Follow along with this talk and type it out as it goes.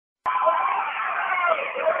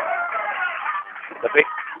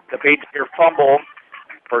The Beattinger fumble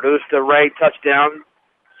produced a Wray touchdown,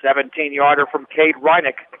 17-yarder from Cade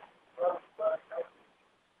Reinick.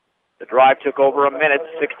 The drive took over a minute,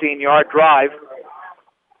 16-yard drive,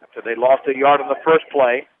 after they lost a yard on the first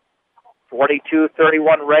play.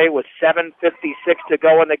 42-31 Wray with 7:56 to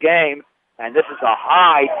go in the game. And this is a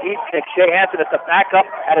high, deep kick. Shea Hansen at the backup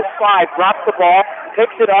at his 5, drops the ball,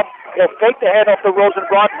 picks it up. He'll fake the handoff to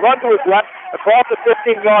Rosenbrock, run to his left, across the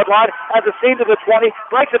 15-yard line, has a seam to the 20,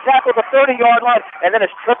 breaks a tackle at the 30-yard line, and then is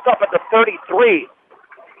tripped up at the 33.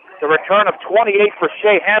 The return of 28 for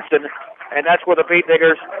Shea Hansen, and that's where the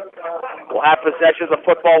Beatniggers will have possession of the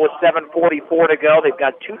football with 7:44 to go. They've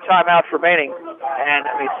got 2 timeouts remaining, and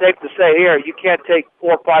I mean, safe to say here, you can't take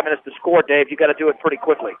 4 or 5 minutes to score, Dave. You got to do it pretty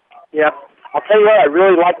quickly. Yeah. I'll tell you what, I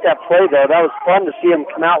really liked that play, though. That was fun to see him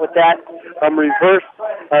come out with that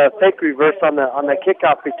fake reverse on the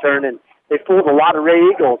kickoff return, and they fooled a lot of Wray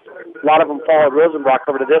Eagles. A lot of them followed Rosenbrock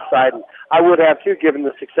over to this side, and I would have, too, given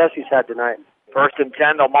the success he's had tonight. 1st and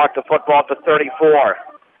 10, they'll mark the football at the 34.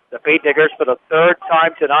 The Beatniggers, for the 3rd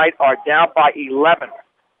time tonight, are down by 11.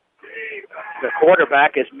 The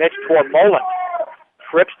quarterback is Mitch Tormolen.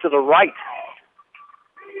 Trips to the right.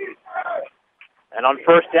 And on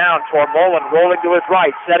 1st down, Tormolen rolling to his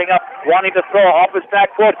right, setting up, wanting to throw off his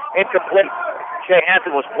back foot, incomplete. Shea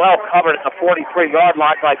Hansen was well covered at the 43-yard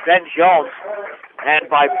line by Ben Jones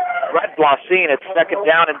and by Brett Blasine at 2nd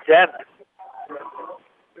down and 10.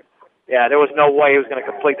 Yeah, there was no way he was going to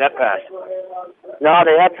complete that pass. No,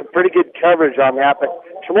 they had some pretty good coverage on that, but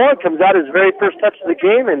Tormolen comes out his very first touch of the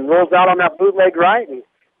game and rolls out on that bootleg right, and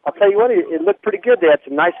I'll tell you what, it looked pretty good. They had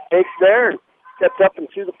some nice fakes there and stepped up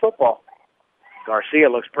and threw the football. Garcia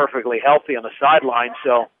looks perfectly healthy on the sideline,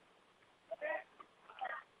 so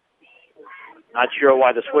not sure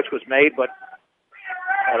why the switch was made, but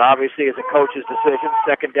that obviously is a coach's decision.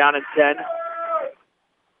 2nd down and 10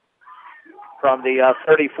 from the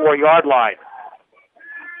 34-yard line.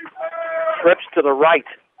 Trips to the right.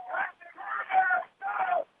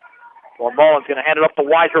 Tormolen's going to hand it up to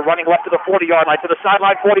Weiser, running left to the 40-yard line, to the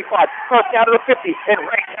sideline, 45. 1st down to the 50, in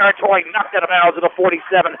Wray territory, knocked out of bounds to the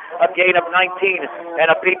 47. A gain of 19, and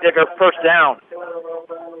a Beatnigger 1st down.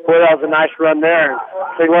 Boy, that was a nice run there.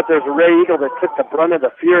 Tell you what, there's a Wray Eagle that took the brunt of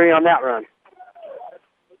the fury on that run.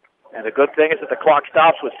 And the good thing is that the clock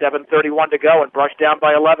stops with 7:31 to go and brushed down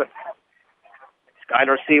by 11.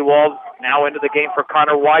 Skyler Seawald now into the game for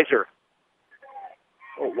Connor Weiser.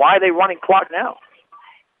 Well, why are they running clock now?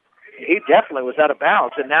 He definitely was out of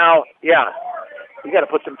bounds, and now, yeah, you got to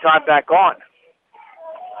put some time back on.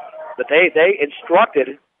 But they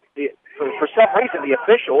instructed, for some reason, the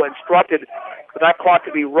official instructed for that clock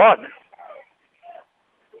to be run.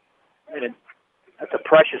 And that's a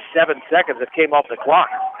precious 7 seconds that came off the clock.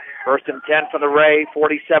 1st and 10 from the Wray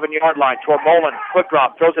 47-yard line. Tormolen, quick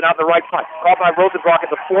drop, throws it out the right side. Caught by Rosenbrock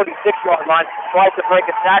at the 46-yard line, tries to break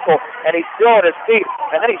a tackle, and he's still at his feet.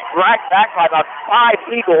 And then he's dragged back by about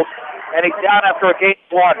 5 Eagles, and he's down after a gain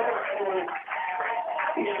of 1.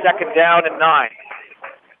 He's 2nd down and 9.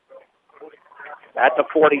 At the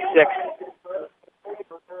 46.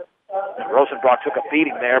 And Rosenbrock took a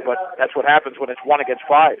beating there, but that's what happens when it's 1 against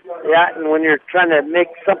 5. Yeah, and when you're trying to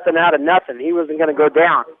make something out of nothing, he wasn't going to go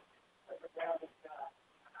down.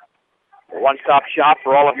 One-stop shop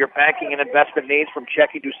for all of your banking and investment needs, from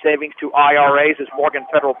checking to savings to IRAs, is Morgan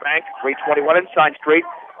Federal Bank, 321 Ensign Street.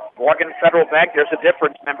 Morgan Federal Bank, there's a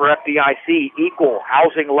difference. Member FDIC, equal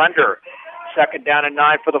housing lender. 2nd down and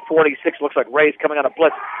 9 for the 46. Looks like Ray's coming on a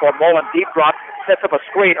blitz. Tormolen deep drop, sets up a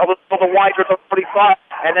screen over the Weiser to the 45,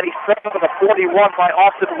 and then he's tripped up to the 41 by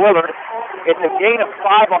Austin Willard. It's a gain of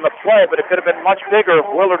 5 on the play, but it could have been much bigger if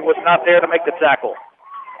Willard was not there to make the tackle.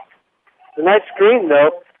 It's a nice screen,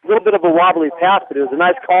 though. A little bit of a wobbly pass, but it was a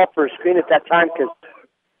nice call for a screen at that time because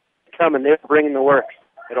coming, they're bringing the works.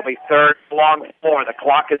 It'll be 3rd long 4. The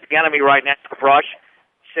clock is the enemy right now, Brush.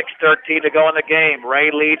 6:13 to go in the game. Wray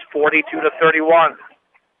leads 42-31.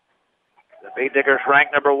 The Beatniggers ranked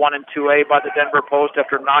number 1 in 2A by the Denver Post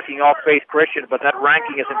after knocking off Faith Christian, but that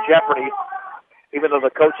ranking is in jeopardy, even though the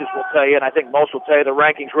coaches will tell you, and I think most will tell you, the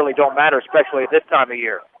rankings really don't matter, especially at this time of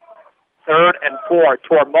year. 3rd and 4.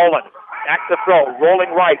 Tormolen back to throw,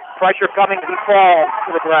 rolling right, pressure coming, he falls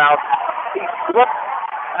to the ground. He slipped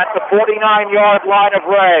at the 49-yard line of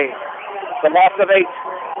Wray. The loss of 8.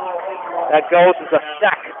 That goes as a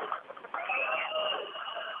sack.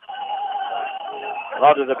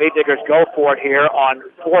 Well, do the Beatniggers go for it here on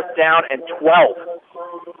 4th down and 12?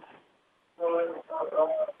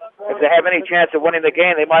 If they have any chance of winning the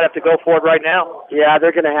game, they might have to go for it right now. Yeah,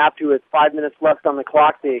 they're going to have to with 5 minutes left on the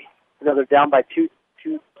clock. They're down by two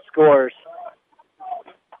scores.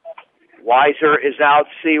 Weiser is out.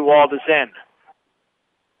 Seawald is in.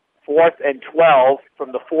 4th and 12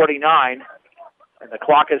 from the 49. And the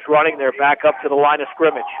clock is running. They're back up to the line of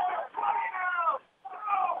scrimmage.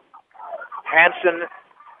 Hansen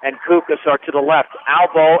and Kukas are to the left.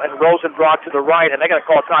 Albo and Rosenbrock to the right, and they're going to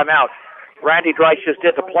call a timeout. Randy Dreich just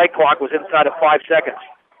did. The play clock was inside of 5 seconds.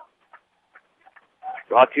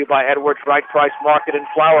 Brought to you by Edwards Right Price Market in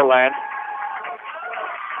Flowerland.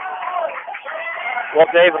 Well,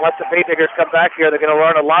 Dave, unless the Bay Diggers come back here, they're going to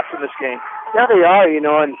learn a lot from this game. Yeah, they are,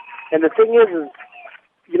 and the thing is,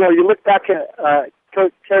 you look back at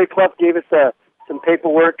Coach Terry Clough gave us some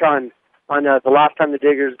paperwork on the last time the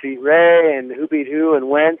Diggers beat Wray and who beat who and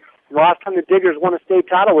when. And the last time the Diggers won a state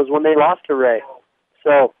title was when they lost to Wray.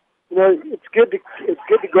 So, it's good to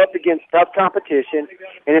go up against tough competition,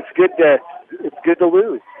 and it's good to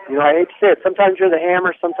lose. I hate to say it. Sometimes you're the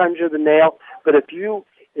hammer, sometimes you're the nail. But it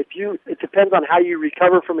depends on how you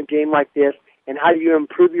recover from a game like this and how you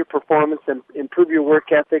improve your performance and improve your work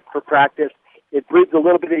ethic for practice. It breeds a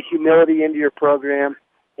little bit of humility into your program,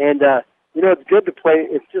 and it's good to play.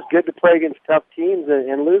 It's just good to play against tough teams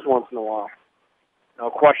and lose once in a while. No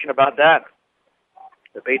question about that.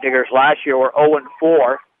 The Bay Diggers last year were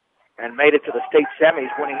 0-4 and made it to the state semis,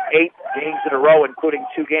 winning 8 games in a row, including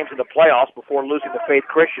 2 games in the playoffs before losing to Faith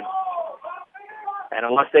Christian. And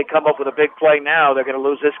unless they come up with a big play now, they're going to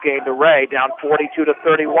lose this game to Wray, down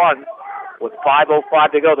 42-31 with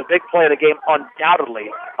 5:05 to go. The big play of the game, undoubtedly,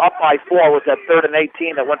 up by 4, was that 3rd and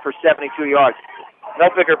 18 that went for 72 yards. No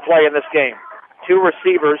bigger play in this game. 2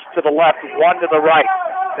 receivers to the left, 1 to the right.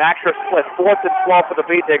 Backs are split. 4th and 12 for the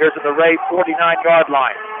Bay Diggers at the Wray 49-yard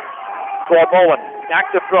line. Corbolan, back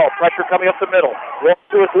to throw. Pressure coming up the middle. Rolls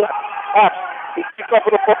to his left. Off. He picks up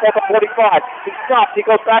with a football to 45. He stops. He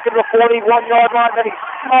goes back into the 41-yard line, then he's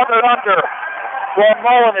smothered under.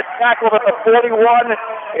 Mullen is tackled at the 41.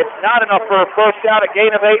 It's not enough for a first down, a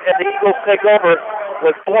gain of 8, and the Eagles take over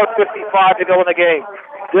with 4:55 to go in the game.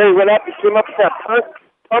 He went up, he came up with that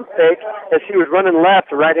pump fake as he was running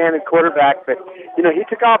left, a right-handed quarterback. But, he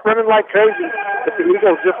took off running like crazy. But the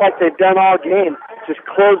Eagles, just like they've done all game, just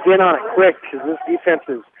closed in on it quick because this defense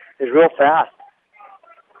is real fast.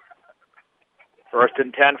 1st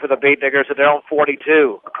and 10 for the Bay Diggers at their own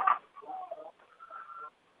 42.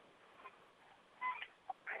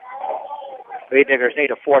 Bay Diggers need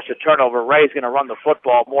to force a turnover. Ray's going to run the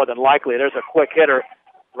football more than likely. There's a quick hitter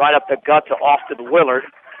right up the gut to Austin Willard.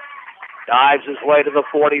 Dives his way to the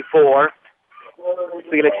 44.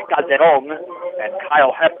 Felix Calderon and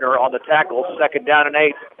Kyle Hefner on the tackle. 2nd down and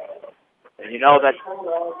 8. And you know that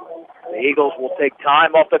the Eagles will take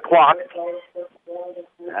time off the clock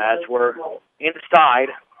as we're inside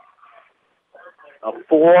of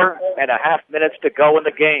 4.5 minutes to go in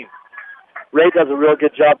the game. Wray does a real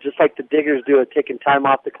good job, just like the Diggers do, at taking time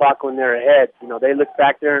off the clock when they're ahead. They look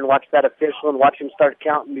back there and watch that official and watch him start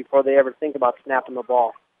counting before they ever think about snapping the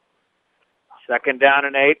ball. 2nd down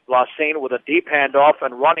and 8. Blasine with a deep handoff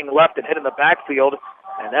and running left and hitting the backfield.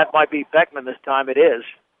 And that might be Beckman this time. It is.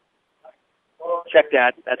 Check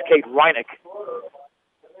that. That's Kate Reinick.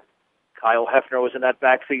 Kyle Hefner was in that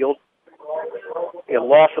backfield. A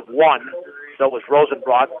loss of 1. So was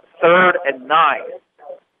Rosenbrock. 3rd and 9.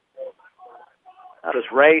 Now, does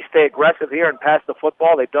Wray stay aggressive here and pass the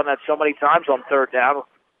football? They've done that so many times on 3rd down.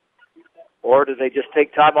 Or do they just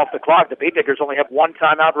take time off the clock? The Bay Diggers only have 1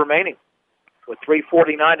 timeout remaining with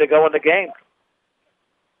 3:49 to go in the game.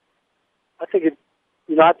 I think it'd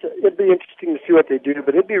be interesting to see what they do,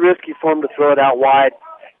 but it'd be risky for them to throw it out wide,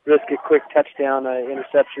 risk a quick touchdown,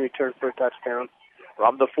 interception return for a touchdown.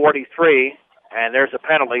 From the 43, and there's a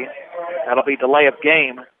penalty. That'll be delay of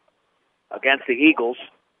game against the Eagles.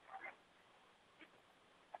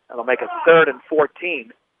 That'll make it 3rd and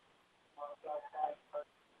 14.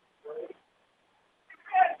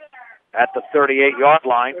 At the 38-yard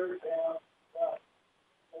line.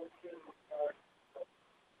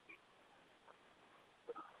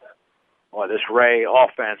 Boy, this Wray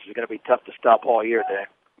offense is going to be tough to stop all year, Dave.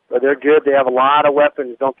 But they're good. They have a lot of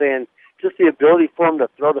weapons, don't they? And just the ability for them to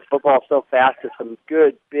throw the football so fast to some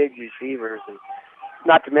good, big receivers. And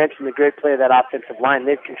not to mention the great play of that offensive line.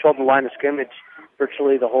 They've controlled the line of scrimmage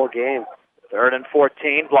virtually the whole game. 3rd and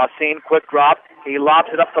 14. Blasine, quick drop. He lobs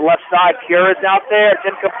it up the left side. Cure is out there. It's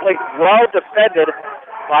incomplete. Well defended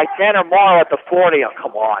by Tanner Morrow at the 40. Oh,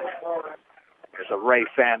 come on. There's a Wray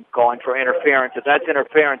fan calling for interference. If that's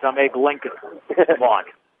interference, I'm Abe Lincoln. Come on.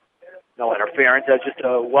 No interference. That's just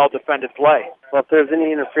a well-defended play. Well, if there was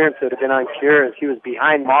any interference, it would have been on Cure as he was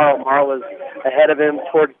behind Morrow. Morrow was ahead of him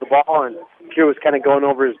towards the ball, and Cure was kind of going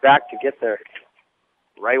over his back to get there.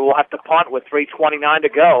 Wray will have to punt with 3:29 to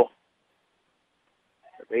go.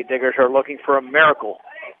 The Bay Diggers are looking for a miracle.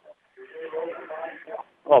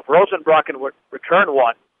 Well, if Rosenbrock can return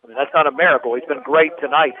one, I mean, that's not a miracle. He's been great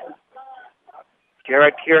tonight.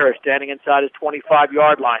 Jared Keurer standing inside his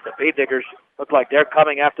 25-yard line. The Bay Diggers look like they're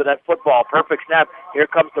coming after that football. Perfect snap. Here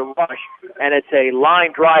comes the rush, and it's a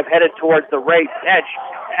line drive headed towards the Ray bench.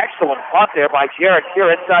 Excellent punt there by Jared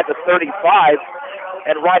Keurer inside the 35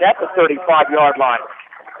 and right at the 35-yard line.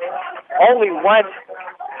 Only went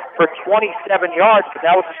for 27 yards, but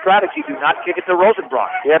that was the strategy. Do not kick it to Rosenbrock.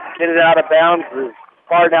 You have to get it out of bounds as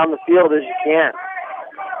far down the field as you can.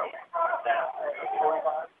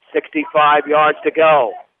 65 yards to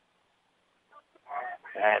go.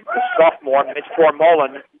 And the sophomore, Mitch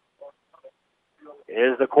Tormolin,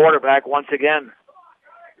 is the quarterback once again.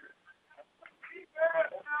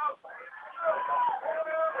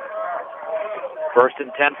 First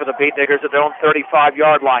and 10 for the Bay Diggers at their own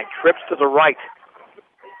 35-yard line. Trips to the right.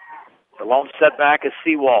 The lone setback is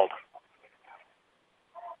Seawald.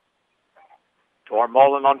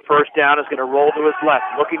 Tormolin on first down is going to roll to his left,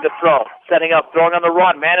 looking to throw, setting up, throwing on the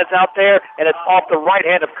run. Man is out there, and it's off the right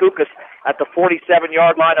hand of Kukas at the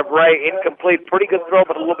 47-yard line of Wray. Incomplete. Pretty good throw,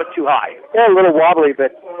 but a little bit too high. Yeah, a little wobbly,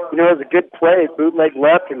 but, it was a good play. Bootleg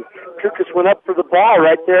left, and Kukas went up for the ball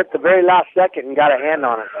right there at the very last second and got a hand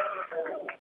on it.